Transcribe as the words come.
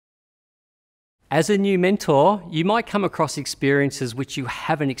As a new mentor, you might come across experiences which you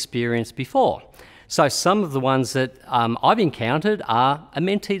haven't experienced before. So some of the ones that I've encountered are a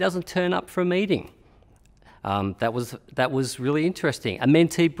mentee doesn't turn up for a meeting. That was really interesting. A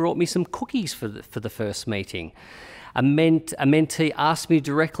mentee brought me some cookies for the first meeting. A mentee asked me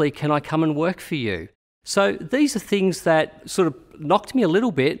directly, can I come and work for you? So these are things that sort of knocked me a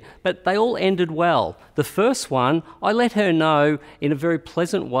little bit, but they all ended well. The first one, I let her know in a very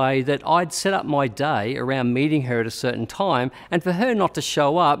pleasant way that I'd set up my day around meeting her at a certain time, and for her not to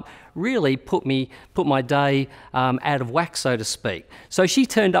show up really put my day out of whack, so to speak. So she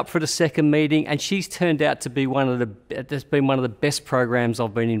turned up for the second meeting, and she's turned out to be one of the best programs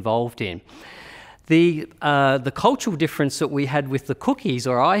I've been involved in. The cultural difference that we had with the cookies,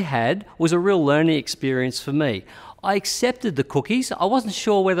 or I had, was a real learning experience for me. I accepted the cookies. I wasn't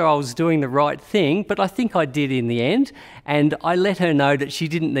sure whether I was doing the right thing, but I think I did in the end. And I let her know that she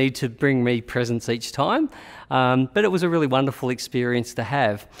didn't need to bring me presents each time. But it was a really wonderful experience to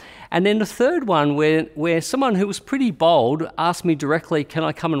have. And then the third one, where someone who was pretty bold asked me directly, can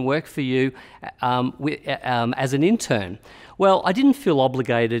I come and work for you as an intern? Well, I didn't feel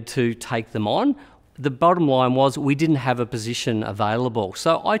obligated to take them on. The bottom line was we didn't have a position available.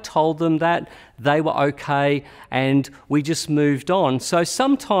 So I told them that, they were okay, and we just moved on. So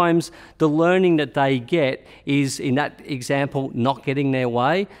sometimes the learning that they get is, in that example, not getting their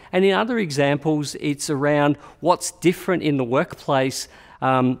way. And in other examples, it's around what's different in the workplace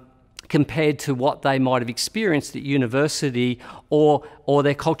compared to what they might have experienced at university, or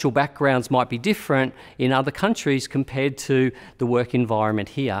their cultural backgrounds might be different in other countries compared to the work environment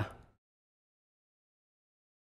here.